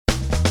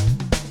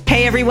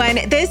Hey everyone,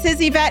 this is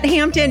Yvette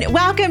Hampton.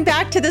 Welcome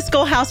back to the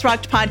Schoolhouse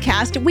Rocked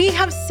podcast. We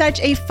have such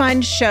a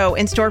fun show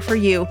in store for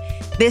you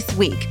this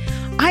week.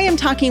 I am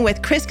talking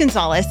with Chris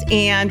Gonzales,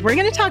 and we're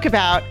going to talk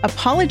about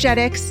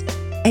apologetics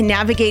and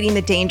navigating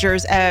the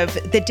dangers of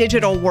the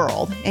digital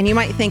world. And you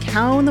might think,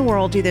 how in the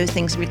world do those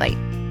things relate?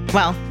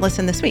 Well,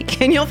 listen this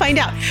week and you'll find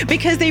out,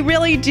 because they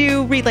really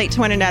do relate to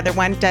one another.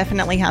 One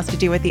definitely has to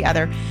do with the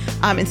other.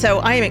 And so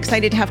I am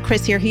excited to have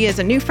Chris here. He is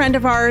a new friend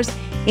of ours,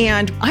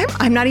 and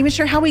I'm not even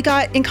sure how we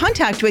got in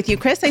contact with you,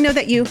 Chris. I know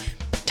that you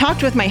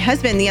talked with my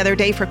husband the other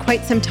day for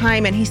quite some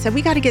time, and he said,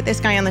 we got to get this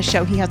guy on the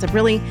show. He has a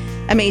really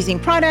amazing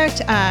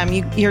product.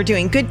 You're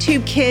doing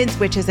GoodTube Kids,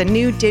 which is a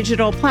new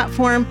digital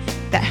platform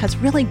that has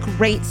really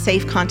great,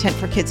 safe content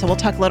for kids. So we'll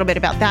talk a little bit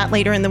about that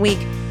later in the week.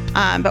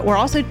 But we're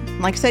also,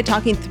 like I said,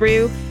 talking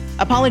through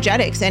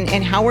apologetics and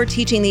how we're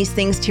teaching these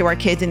things to our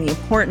kids and the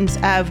importance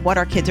of what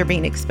our kids are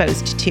being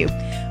exposed to.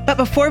 But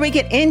before we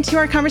get into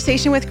our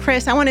conversation with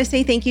Chris, I want to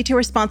say thank you to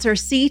our sponsor,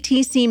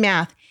 CTC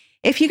Math.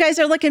 If you guys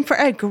are looking for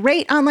a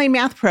great online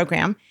math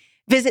program,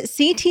 visit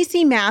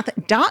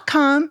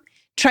ctcmath.com.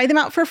 Try them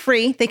out for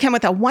free. They come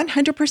with a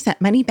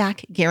 100% money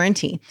back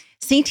guarantee.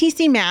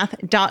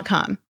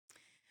 ctcmath.com.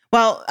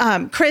 Well,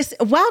 Chris,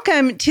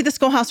 welcome to the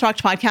Schoolhouse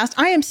Rocked podcast.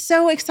 I am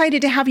so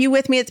excited to have you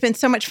with me. It's been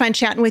so much fun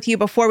chatting with you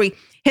before we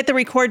hit the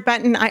record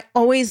button. I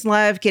always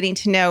love getting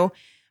to know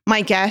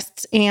my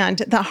guests and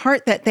the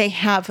heart that they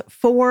have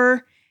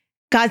for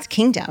God's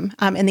kingdom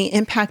and the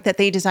impact that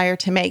they desire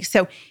to make.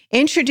 So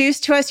introduce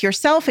to us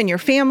yourself and your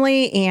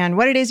family and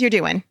what it is you're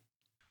doing.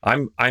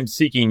 I'm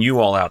seeking you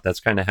all out.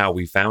 That's kind of how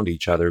we found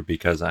each other,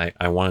 because I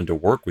wanted to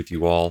work with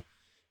you all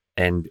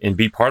and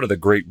be part of the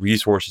great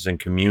resources and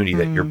community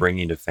that you're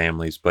bringing to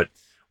families. But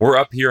we're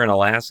up here in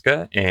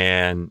Alaska,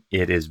 and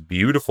it is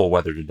beautiful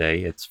weather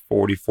today. It's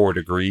 44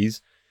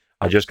 degrees.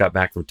 I just got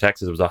back from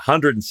Texas. It was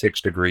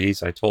 106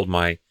 degrees. I told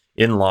my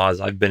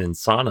in-laws I've been in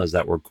saunas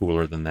that were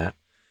cooler than that.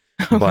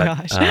 Oh,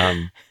 but gosh.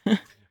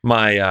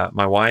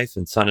 my wife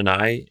and son and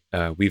I,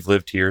 we've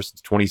lived here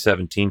since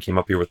 2017, came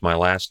up here with my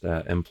last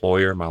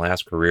employer, my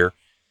last career,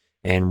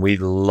 and we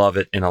love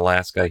it in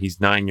Alaska.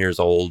 He's 9 years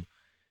old,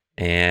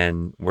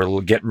 and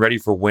we're getting ready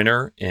for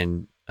winter,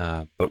 and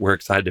but we're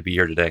excited to be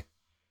here today.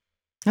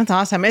 That's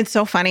awesome. It's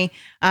so funny.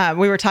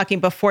 We were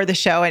talking before the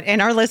show,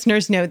 and our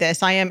listeners know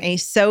this. I am a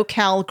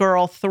SoCal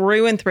girl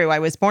through and through. I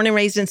was born and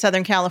raised in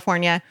Southern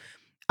California.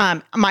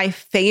 My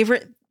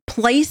favorite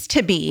place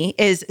to be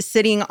is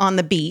sitting on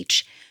the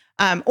beach,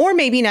 or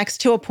maybe next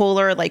to a pool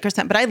or a lake or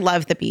something. But I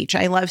love the beach.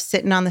 I love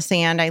sitting on the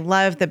sand. I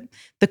love the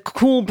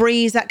cool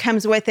breeze that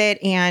comes with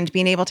it and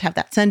being able to have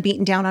that sun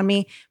beating down on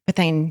me, but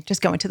then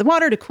just go into the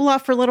water to cool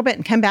off for a little bit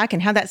and come back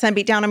and have that sun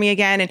beat down on me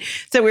again. And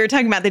so we were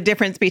talking about the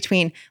difference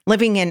between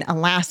living in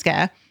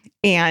Alaska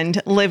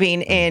and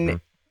living in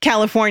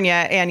California.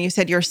 And you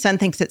said your son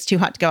thinks it's too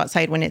hot to go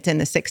outside when it's in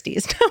the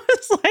 60s. I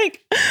was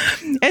like,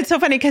 it's so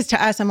funny because to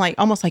us, I'm like,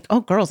 almost like, oh,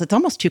 girls, it's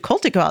almost too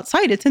cold to go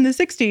outside. It's in the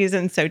 60s.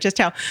 And so just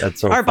how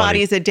our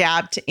bodies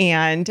adapt.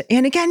 And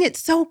again,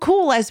 it's so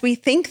cool as we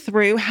think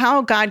through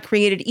how God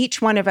created each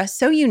one of us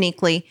so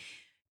uniquely,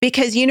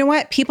 because you know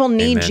what? People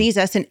need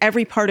Jesus in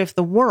every part of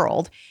the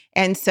world.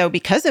 And so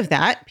because of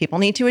that, people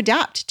need to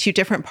adapt to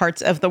different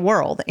parts of the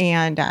world.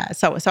 And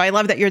so I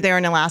love that you're there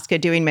in Alaska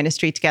doing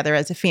ministry together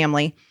as a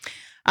family.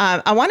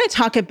 I want to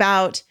talk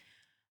about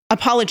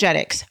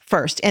apologetics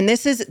first. And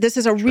this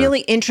is a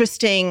really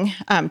interesting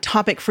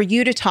topic for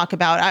you to talk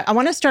about. I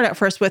want to start out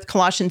first with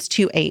Colossians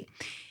 2:8.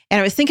 And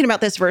I was thinking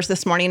about this verse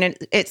this morning, and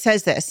it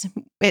says this.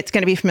 It's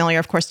going to be familiar,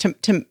 of course,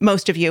 to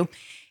most of you.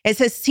 It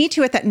says, see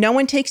to it that no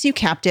one takes you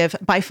captive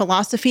by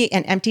philosophy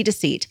and empty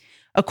deceit,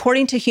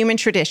 according to human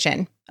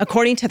tradition,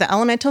 according to the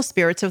elemental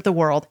spirits of the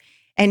world,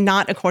 and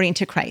not according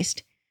to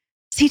Christ.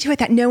 See to it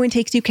that no one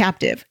takes you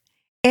captive.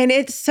 And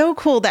it's so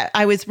cool that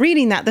I was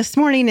reading that this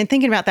morning and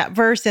thinking about that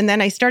verse. And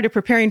then I started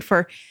preparing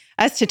for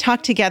us to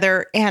talk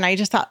together. And I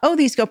just thought, oh,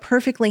 these go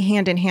perfectly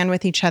hand in hand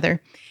with each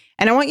other.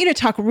 And I want you to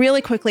talk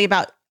really quickly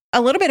about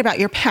a little bit about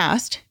your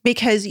past,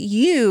 because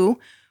you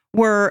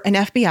were an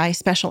FBI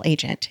special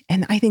agent.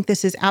 And I think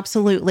this is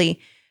absolutely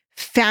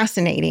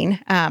fascinating.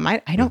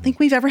 I don't think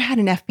we've ever had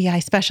an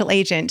FBI special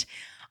agent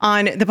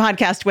on the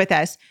podcast with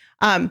us.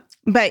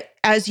 But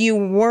as you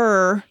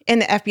were in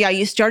the FBI,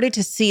 you started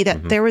to see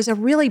that there was a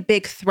really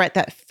big threat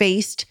that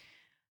faced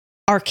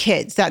our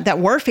kids, that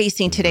we're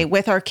facing today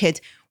with our kids.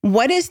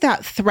 What is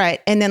that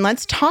threat? And then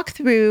let's talk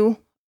through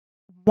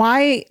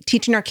why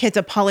teaching our kids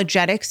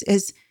apologetics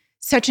is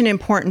such an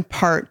important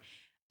part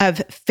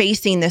of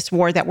facing this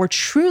war that we're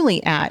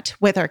truly at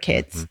with our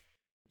kids.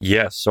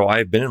 Yes. So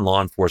I've been in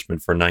law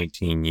enforcement for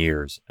 19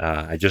 years.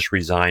 I just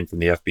resigned from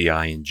the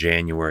FBI in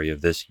January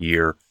of this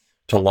year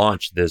to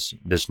launch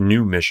this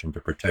new mission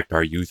to protect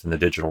our youth in the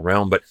digital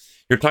realm. But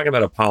you're talking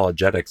about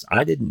apologetics.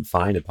 I didn't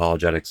find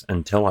apologetics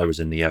until I was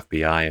in the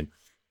FBI. And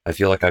I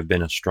feel like I've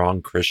been a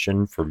strong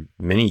Christian for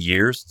many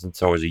years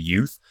since I was a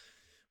youth.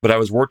 But I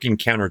was working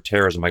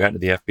counterterrorism. I got into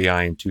the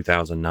FBI in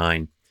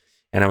 2009.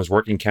 And I was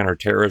working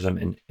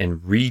counterterrorism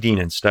and reading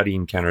and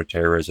studying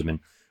counterterrorism and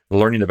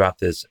learning about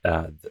this,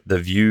 the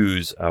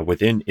views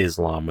within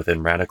Islam,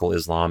 within radical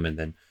Islam, and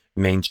then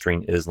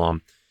mainstream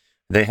Islam,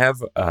 they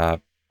have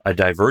a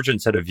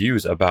divergent set of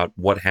views about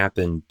what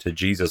happened to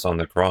Jesus on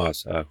the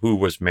cross, who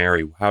was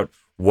Mary,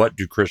 what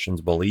do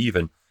Christians believe,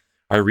 and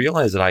I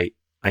realized that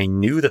I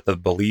knew that the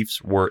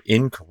beliefs were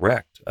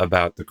incorrect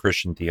about the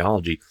Christian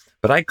theology,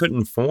 but I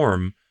couldn't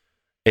form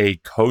a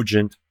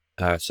cogent,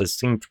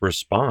 succinct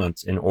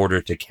response in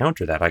order to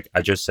counter that.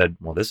 I just said,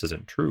 well, this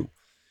isn't true.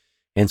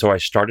 And so I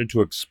started to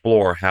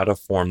explore how to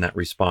form that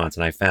response.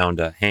 And I found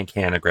Hank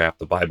Hanegraaff,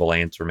 the Bible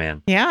Answer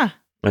Man. Yeah.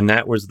 And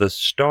that was the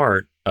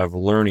start of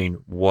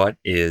learning what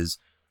is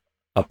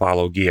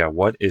apologia,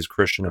 what is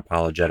Christian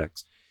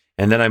apologetics.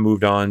 And then I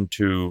moved on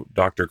to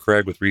Dr.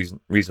 Craig with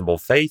Reasonable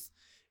Faith.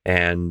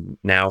 And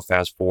now,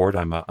 fast forward,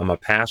 I'm a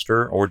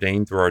pastor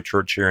ordained through our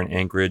church here in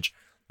Anchorage.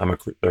 I'm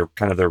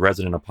kind of the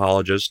resident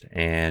apologist,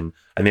 and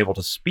I'm able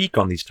to speak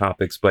on these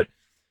topics. But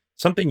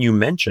something you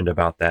mentioned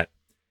about that,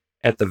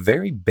 at the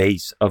very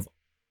base of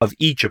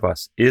each of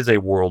us is a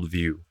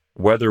worldview,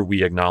 whether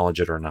we acknowledge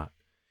it or not.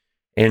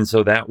 And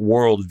so that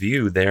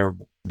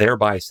worldview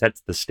thereby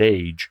sets the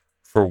stage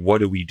for what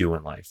do we do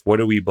in life? What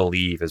do we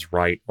believe is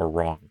right or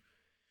wrong?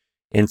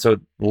 And so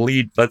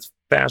let's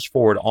fast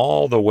forward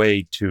all the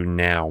way to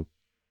now.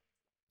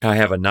 I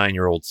have a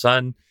 9-year-old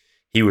son.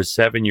 He was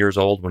 7 years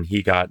old when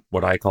he got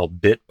what I call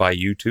bit by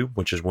YouTube,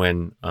 which is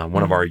when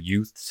one of our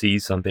youth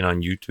sees something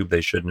on YouTube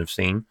they shouldn't have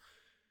seen.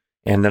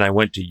 And then I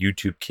went to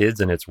YouTube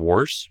Kids, and it's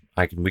worse.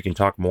 We can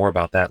talk more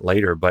about that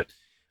later, but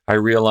I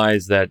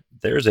realized that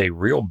there's a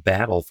real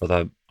battle for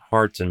the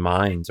hearts and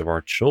minds of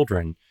our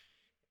children.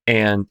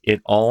 And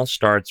it all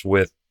starts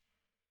with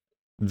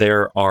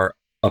there are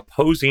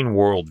opposing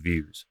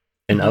worldviews,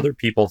 and other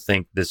people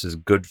think this is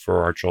good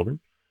for our children,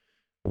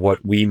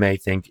 what we may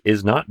think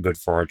is not good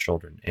for our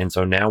children. And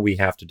so now we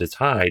have to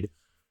decide,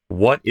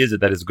 what is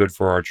it that is good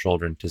for our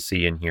children to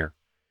see and hear?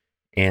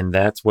 And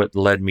that's what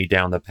led me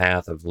down the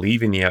path of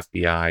leaving the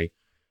FBI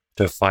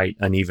to fight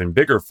an even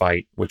bigger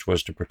fight, which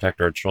was to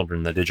protect our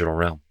children in the digital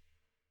realm.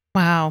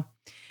 Wow.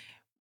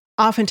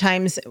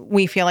 Oftentimes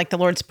we feel like the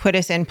Lord's put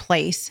us in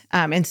place.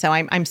 And so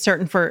I'm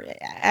certain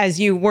as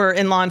you were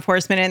in law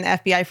enforcement and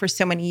the FBI for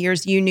so many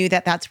years, you knew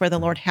that that's where the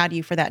Lord had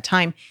you for that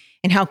time.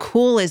 And how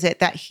cool is it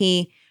that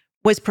he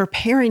was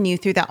preparing you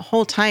through that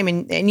whole time,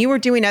 and you were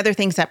doing other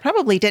things that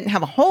probably didn't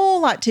have a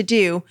whole lot to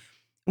do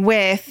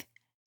with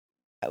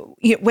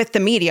the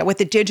media, with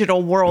the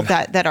digital world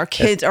that our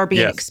kids are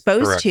being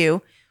exposed correct.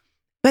 to,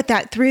 but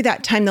that through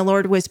that time, the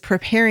Lord was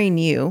preparing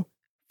you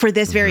for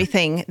this very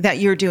thing that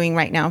you're doing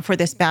right now, for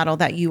this battle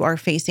that you are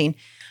facing.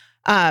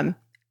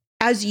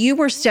 As you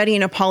were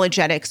studying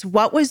apologetics,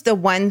 what was the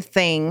one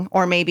thing,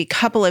 or maybe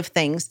couple of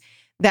things,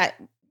 that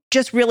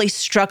just really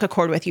struck a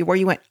chord with you, where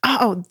you went,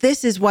 oh,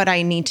 this is what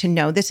I need to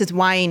know. This is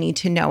why I need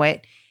to know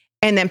it.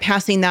 And then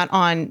passing that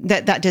on,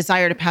 that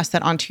desire to pass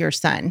that on to your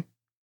son.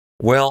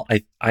 Well,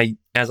 I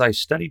as I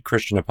studied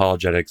Christian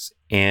apologetics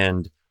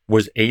and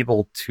was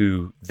able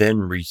to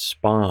then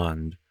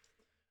respond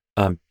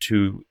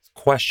to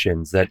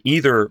questions that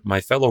either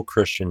my fellow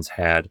Christians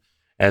had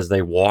as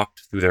they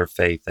walked through their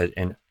faith,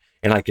 and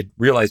I could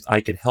realize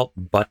I could help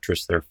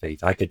buttress their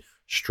faith. I could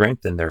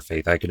strengthen their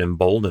faith. I could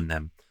embolden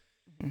them.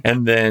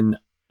 And then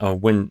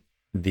when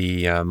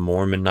the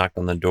Mormon knocked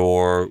on the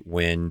door,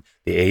 when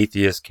the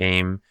atheist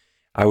came,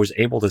 I was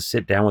able to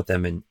sit down with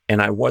them,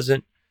 and I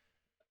wasn't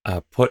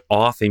put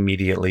off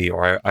immediately,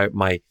 or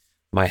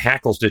my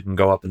hackles didn't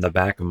go up in the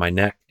back of my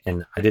neck,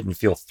 and I didn't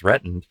feel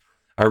threatened.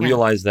 I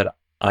realized that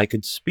I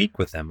could speak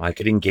with them, I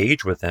could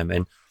engage with them,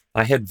 and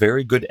I had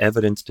very good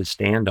evidence to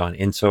stand on.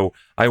 And so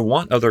I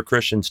want other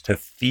Christians to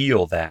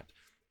feel that,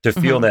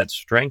 that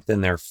strength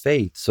in their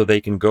faith, so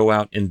they can go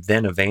out and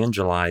then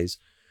evangelize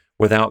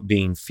without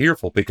being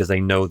fearful, because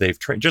they know they've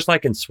trained. Just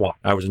like in SWAT,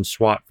 I was in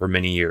SWAT for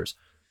many years.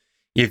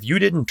 If you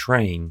didn't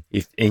train,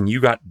 and you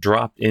got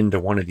dropped into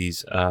one of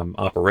these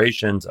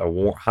operations,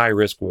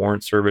 high-risk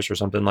warrant service or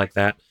something like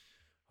that,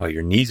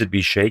 your knees would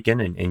be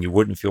shaken and you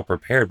wouldn't feel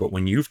prepared. But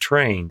when you've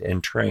trained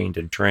and trained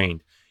and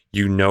trained,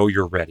 you know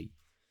you're ready.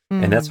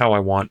 And that's how I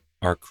want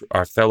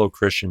our fellow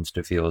Christians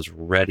to feel, is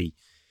ready.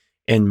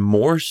 And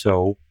more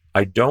so,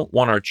 I don't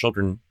want our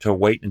children to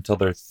wait until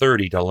they're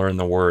 30 to learn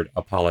the word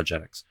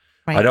apologetics.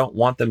 Right. I don't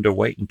want them to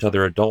wait until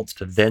they're adults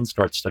to then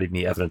start studying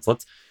the evidence.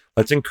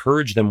 Let's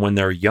encourage them when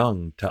they're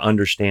young to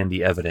understand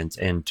the evidence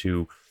and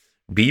to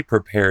be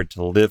prepared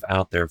to live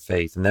out their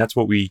faith. And that's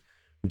what we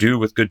do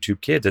with Good to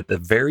Kids. At the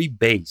very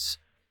base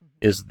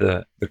is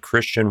the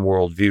Christian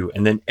worldview.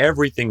 And then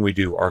everything we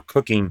do, our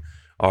cooking,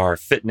 our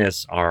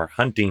fitness, our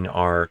hunting,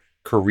 our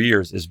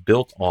careers, is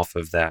built off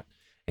of that.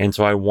 And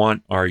so I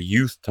want our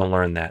youth to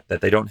learn that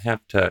they don't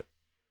have to,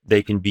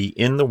 they can be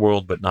in the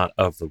world, but not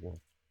of the world.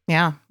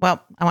 Yeah.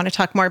 Well, I want to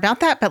talk more about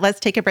that, but let's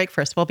take a break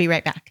first. We'll be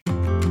right back.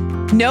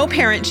 No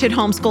parent should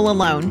homeschool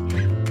alone.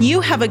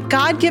 You have a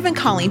God-given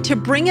calling to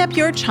bring up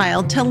your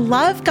child to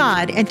love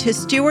God and to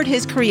steward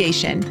his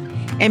creation.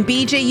 And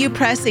BJU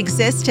Press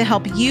exists to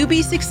help you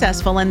be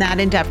successful in that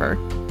endeavor.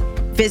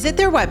 Visit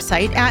their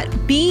website at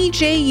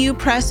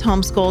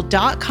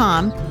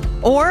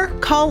bjupresshomeschool.com or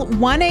call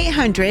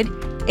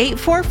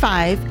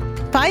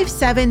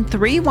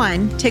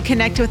 1-800-845-5731 to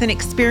connect with an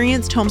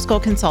experienced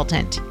homeschool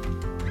consultant.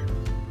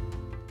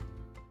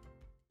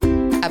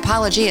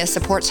 Apologia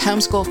supports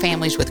homeschool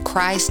families with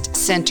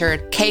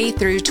Christ-centered K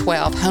through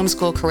 12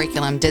 homeschool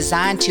curriculum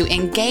designed to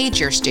engage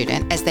your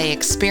student as they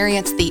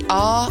experience the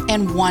awe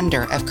and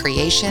wonder of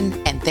creation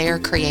and their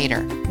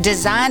creator.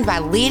 Designed by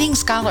leading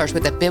scholars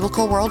with a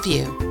biblical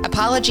worldview,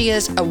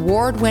 Apologia's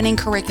award-winning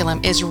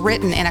curriculum is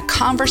written in a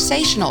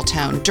conversational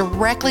tone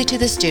directly to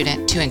the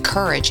student to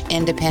encourage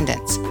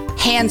independence.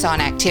 Hands-on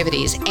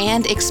activities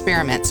and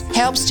experiments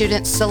help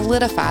students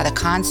solidify the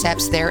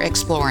concepts they're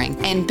exploring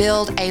and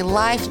build a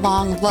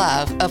lifelong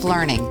love of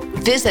learning.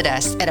 Visit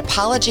us at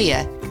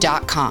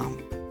apologia.com.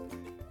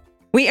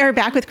 We are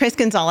back with Chris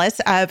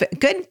Gonzales of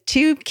Good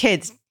Tube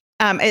Kids.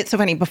 It's so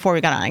funny, before we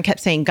got on, I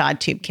kept saying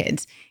GodTube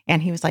Kids. And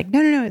he was like,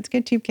 no, it's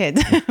Good Tube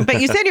Kids. But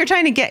you said you're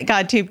trying to get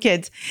GodTube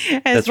Kids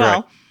as That's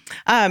well.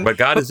 Right. But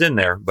God is in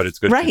there, but it's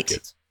Good Tube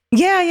Kids.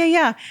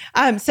 Yeah.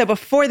 So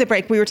before the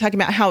break, we were talking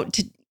about how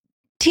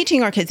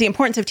teaching our kids, the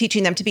importance of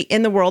teaching them to be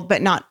in the world,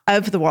 but not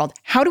of the world.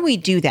 How do we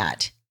do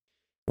that?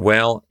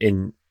 Well,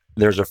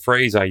 there's a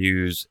phrase I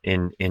use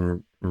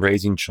in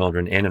raising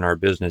children and in our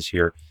business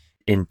here,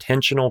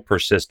 intentional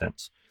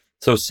persistence.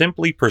 So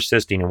simply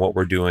persisting in what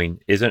we're doing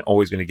isn't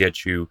always going to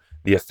get you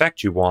the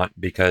effect you want,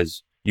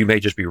 because you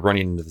may just be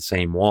running into the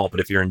same wall. But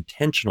if you're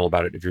intentional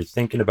about it, if you're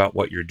thinking about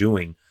what you're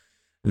doing,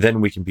 then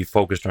we can be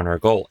focused on our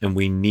goal. And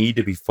we need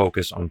to be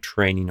focused on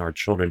training our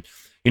children.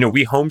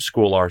 We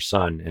homeschool our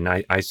son, and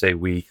I say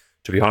we,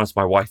 to be honest,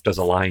 my wife does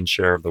a lion's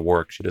share of the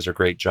work. She does a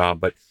great job,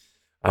 but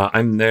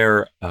I'm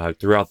there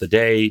throughout the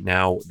day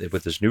now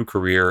with this new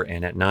career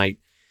and at night.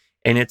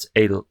 And it's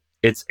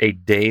a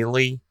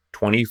daily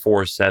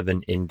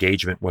 24/7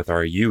 engagement with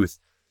our youth.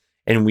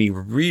 And we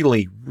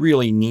really,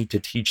 really need to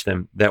teach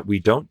them that we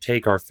don't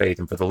take our faith.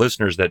 And for the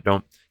listeners that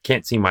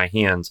can't see my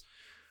hands,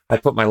 I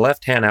put my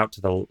left hand out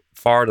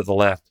far to the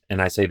left,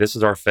 and I say, this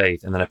is our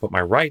faith. And then I put my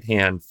right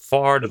hand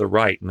far to the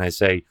right, and I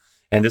say,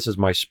 and this is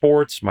my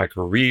sports, my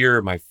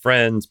career, my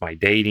friends, my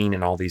dating,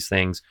 and all these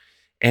things.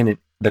 And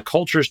the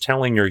culture is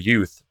telling your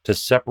youth to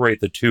separate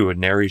the two, and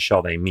nary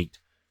shall they meet.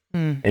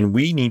 And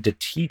we need to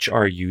teach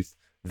our youth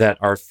that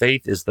our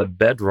faith is the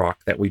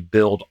bedrock that we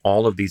build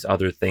all of these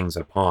other things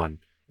upon.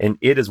 And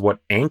it is what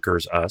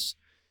anchors us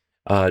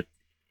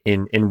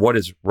in what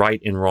is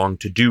right and wrong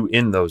to do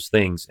in those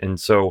things. And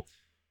so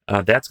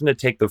that's going to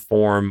take the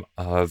form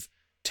of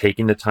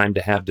taking the time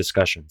to have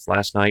discussions.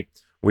 Last night,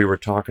 we were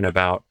talking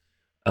about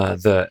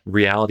the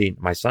reality,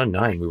 my son,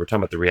 9, we were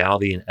talking about the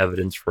reality and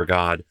evidence for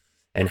God,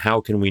 and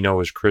how can we know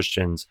as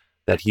Christians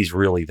that he's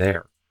really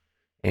there?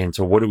 And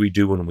so what do we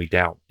do when we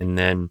doubt? And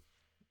then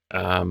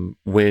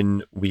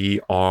when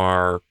we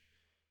are,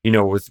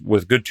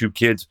 with Good Tube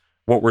Kids,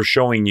 what we're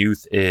showing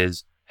youth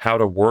is how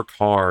to work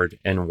hard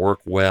and work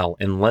well,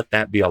 and let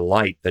that be a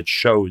light that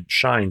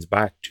shines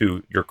back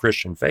to your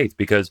Christian faith.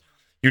 Because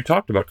you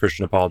talked about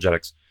Christian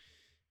apologetics.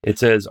 It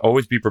says,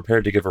 always be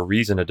prepared to give a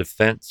reason, a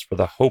defense for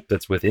the hope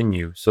that's within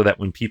you, so that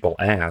when people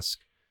ask.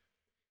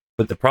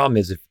 But the problem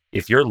is,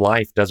 if your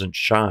life doesn't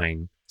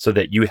shine so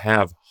that you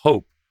have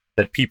hope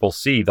that people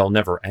see, they'll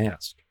never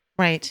ask.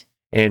 Right.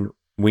 And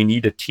we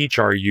need to teach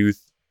our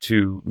youth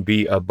to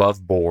be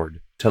above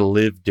board, to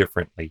live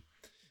differently.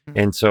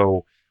 And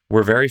so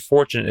we're very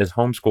fortunate as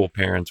homeschool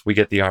parents. We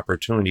get the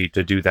opportunity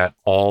to do that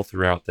all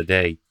throughout the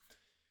day.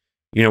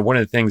 One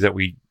of the things that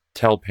we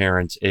tell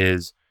parents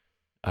is,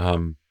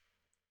 on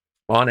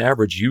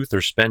average, youth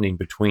are spending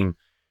between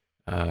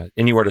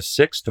anywhere to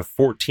 6 to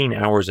 14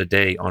 hours a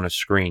day on a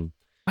screen.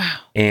 Wow.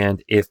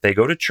 And if they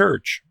go to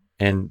church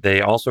and they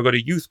also go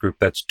to youth group,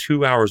 that's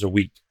 2 hours a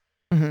week.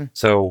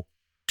 So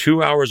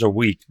 2 hours a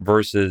week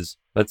versus,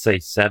 let's say,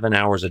 7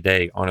 hours a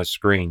day on a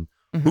screen.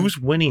 Who's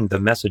winning the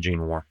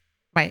messaging war?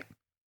 Right.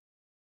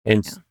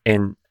 And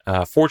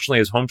fortunately,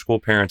 as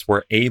homeschool parents,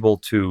 we're able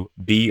to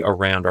be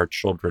around our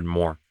children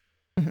more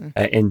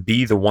and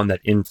be the one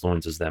that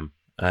influences them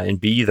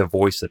and be the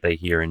voice that they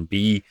hear and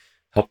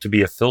help to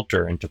be a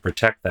filter and to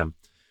protect them.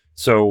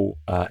 So,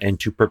 and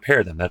to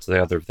prepare them. That's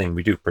the other thing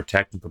we do,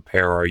 protect and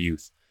prepare our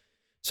youth.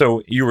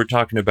 So you were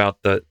talking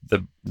about the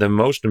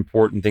most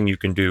important thing you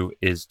can do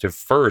is to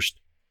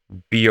first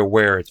be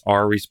aware it's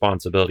our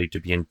responsibility to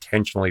be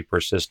intentionally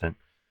persistent.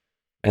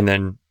 And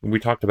then we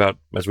talked about,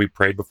 as we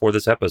prayed before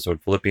this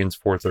episode, Philippians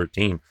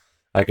 4:13,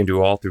 I can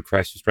do all through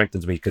Christ who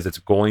strengthens me, because it's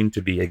going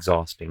to be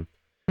exhausting.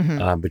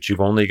 But you've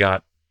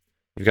got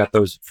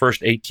those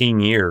first 18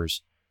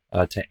 years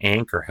to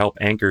help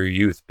anchor your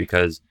youth,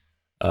 because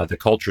the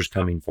culture's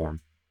coming for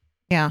them.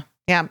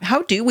 Yeah.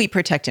 How do we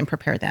protect and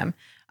prepare them?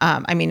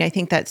 I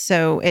think that's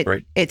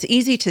Right. It's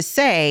easy to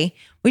say,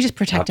 we just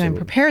protect them and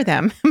prepare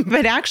them,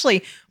 but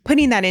actually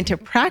putting that into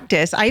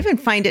practice, I even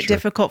find it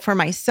difficult for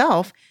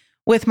myself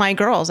with my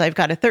girls. I've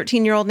got a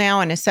 13-year-old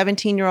now and a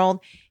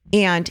 17-year-old.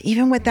 And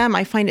even with them,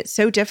 I find it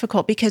so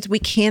difficult because we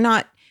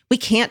can't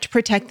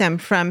protect them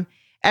from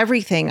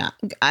everything.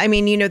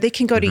 They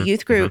can go to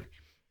youth group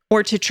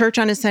or to church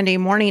on a Sunday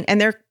morning,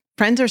 and their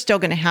friends are still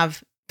going to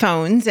have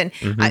phones. And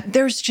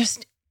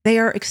they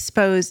are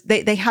exposed.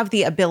 They have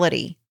the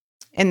ability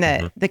and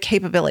the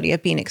capability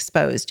of being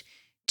exposed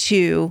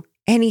to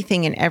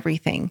anything and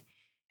everything.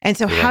 And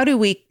so how do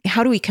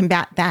we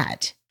combat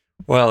that?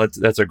 Well,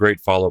 that's a great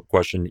follow-up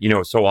question.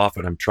 So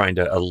often I'm trying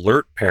to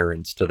alert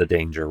parents to the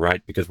danger,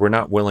 right? Because we're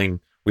not willing.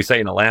 We say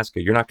in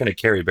Alaska, you're not going to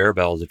carry bear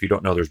bells if you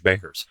don't know there's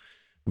bears.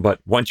 But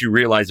once you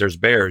realize there's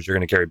bears, you're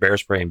going to carry bear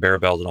spray and bear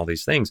bells and all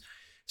these things.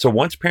 So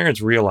once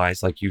parents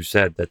realize, like you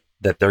said,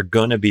 that they're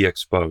going to be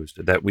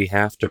exposed, that we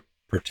have to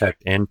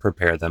protect and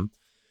prepare them,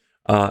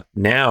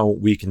 now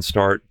we can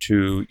start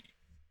to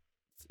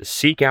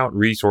seek out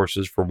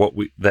resources for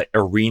the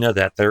arena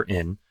that they're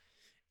in,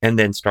 and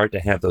then start to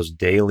have those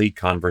daily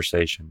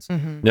conversations.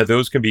 Now,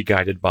 those can be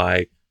guided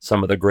by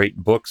some of the great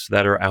books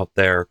that are out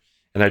there.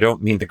 And I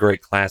don't mean the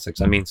great classics.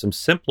 I mean some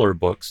simpler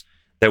books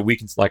that we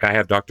can, like I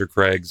have Dr.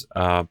 Craig's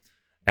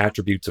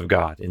Attributes of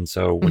God. And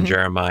so when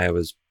Jeremiah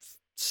was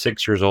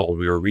 6 years old,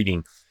 we were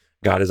reading,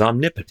 God is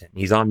omnipotent,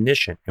 he's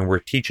omniscient, and we're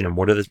teaching him,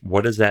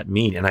 what does that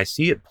mean? And I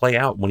see it play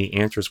out when he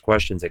answers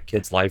questions at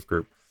Kids Life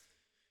Group.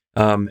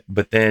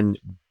 But then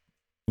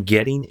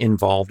getting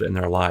involved in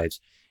their lives.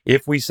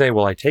 If we say,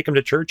 well, I take them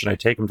to church and I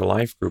take them to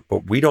life group,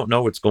 but we don't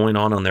know what's going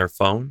on their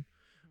phone,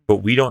 but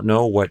we don't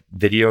know what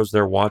videos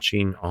they're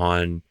watching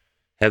on,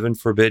 heaven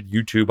forbid,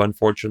 YouTube,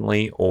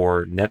 unfortunately,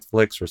 or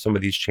Netflix or some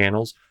of these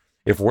channels.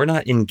 If we're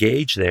not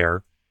engaged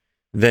there,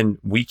 then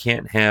we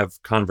can't have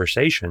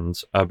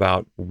conversations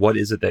about what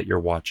is it that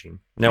you're watching.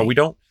 Now,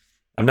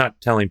 I'm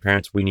not telling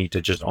parents we need to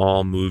just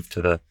all move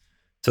to the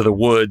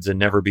woods and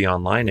never be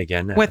online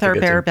again. With our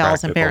bear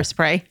bells and bear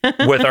spray.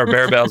 With our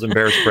bear bells and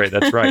bear spray.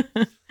 That's right.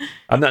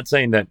 I'm not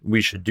saying that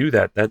we should do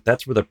that.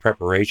 That's where the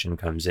preparation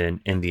comes in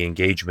and the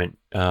engagement.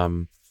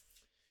 I'm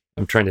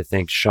trying to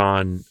think.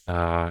 Sean,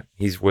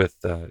 he's with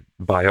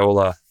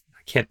Biola.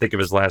 I can't think of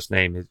his last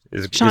name.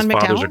 His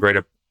father's a great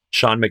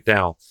Sean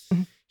McDowell.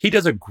 He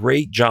does a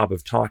great job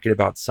of talking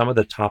about some of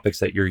the topics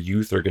that your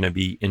youth are going to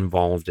be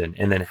involved in,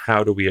 and then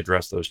how do we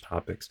address those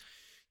topics.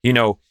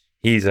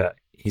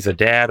 He's a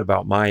dad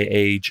about my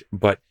age,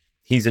 but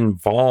he's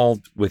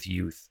involved with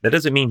youth. That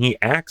doesn't mean he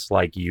acts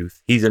like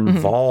youth. He's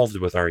involved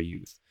with our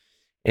youth.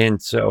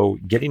 And so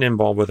getting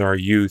involved with our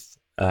youth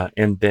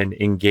and then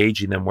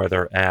engaging them where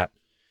they're at.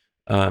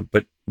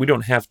 But we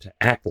don't have to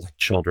act like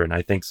children.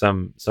 I think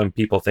some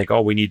people think,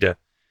 we need to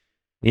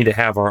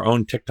have our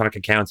own TikTok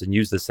accounts and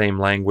use the same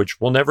language.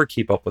 We'll never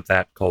keep up with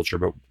that culture.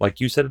 But like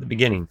you said at the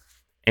beginning,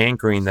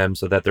 anchoring them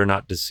so that they're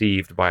not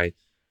deceived by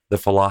the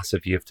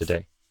philosophy of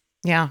today.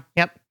 Yeah.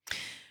 Yep.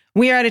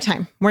 We are out of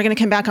time. We're going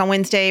to come back on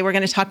Wednesday. We're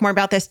going to talk more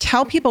about this.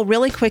 Tell people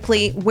really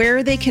quickly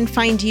where they can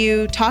find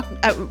you.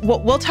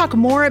 We'll talk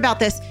more about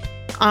this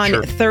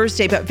on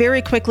Thursday, but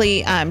very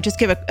quickly, just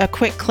give a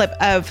quick clip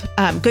of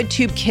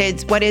GoodTube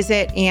Kids. What is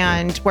it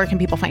and where can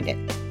people find it?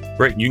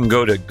 Great. You can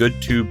go to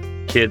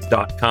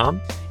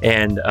goodtubekids.com,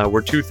 and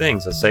we're two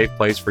things, a safe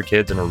place for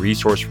kids and a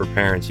resource for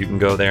parents. You can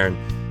go there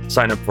and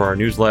sign up for our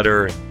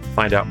newsletter and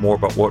find out more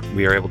about what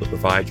we are able to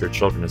provide your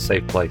children, a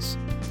safe place.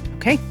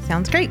 Okay,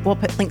 sounds great. We'll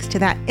put links to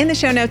that in the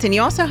show notes. And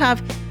you also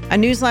have a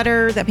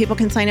newsletter that people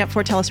can sign up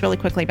for. Tell us really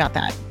quickly about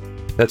that.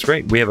 That's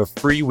great. We have a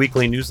free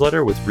weekly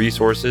newsletter with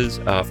resources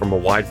from a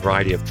wide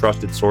variety of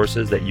trusted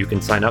sources that you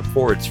can sign up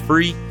for. It's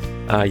free.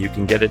 You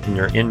can get it in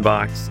your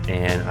inbox,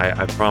 and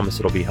I promise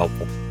it'll be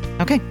helpful.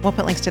 Okay, we'll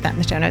put links to that in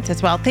the show notes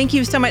as well. Thank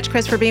you so much,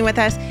 Chris, for being with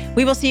us.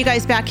 We will see you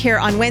guys back here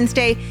on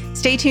Wednesday.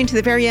 Stay tuned to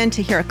the very end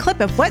to hear a clip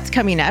of what's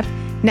coming up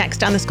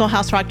next on the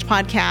Schoolhouse Rocked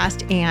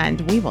podcast,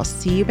 and we will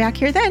see you back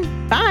here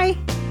then. Bye.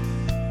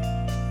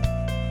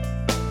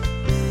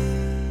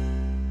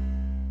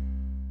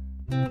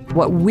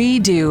 What we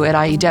do at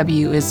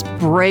IEW is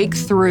break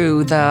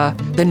through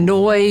the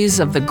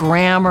noise of the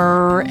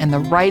grammar and the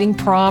writing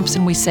prompts,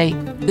 and we say,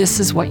 this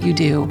is what you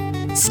do,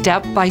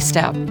 step by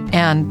step.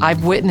 And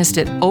I've witnessed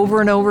it over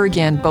and over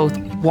again, both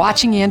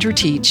watching Andrew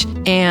teach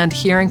and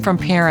hearing from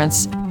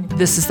parents,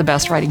 this is the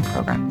best writing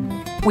program.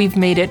 We've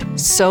made it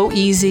so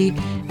easy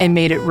and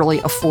made it really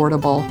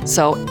affordable.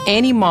 So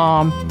any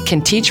mom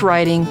can teach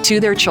writing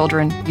to their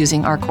children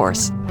using our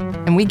course,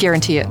 and we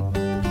guarantee it.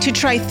 To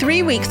try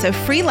 3 weeks of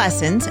free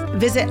lessons,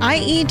 visit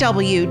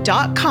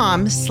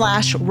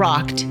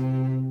IEW.com/rocked.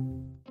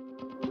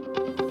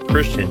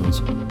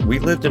 Christians, we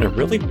lived in a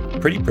really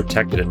pretty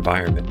protected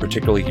environment,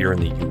 particularly here in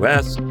the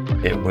U.S.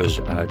 It was,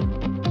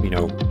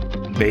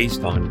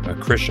 based on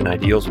Christian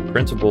ideals and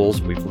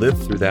principles. We've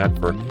lived through that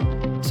for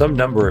some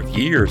number of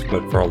years,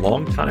 but for a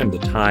long time, the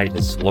tide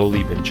has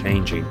slowly been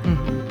changing.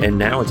 Mm-hmm. And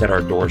now it's at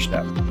our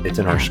doorstep. It's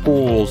in our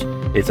schools.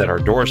 It's at our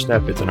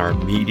doorstep. It's in our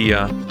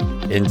media.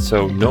 And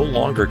so no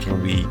longer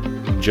can we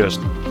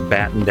just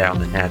batten down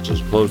the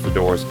hatches, close the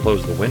doors,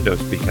 close the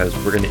windows, because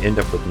we're going to end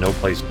up with no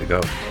place to go.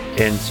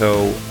 And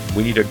so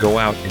we need to go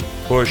out and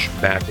push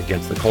back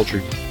against the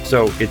culture.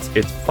 So it's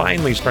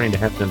finally starting to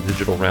happen in the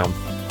digital realm,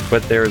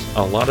 but there's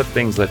a lot of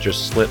things that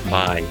just slip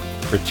by,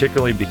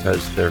 particularly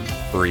because they're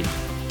free.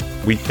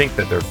 We think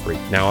that they're free.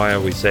 Now, I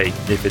always say,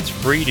 if it's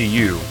free to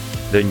you,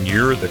 then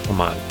you're the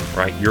commodity.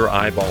 right? Your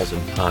eyeballs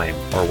and time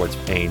are what's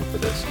paying for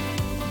this.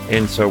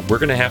 And so we're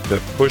going to have to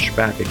push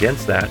back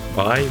against that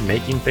by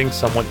making things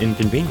somewhat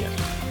inconvenient.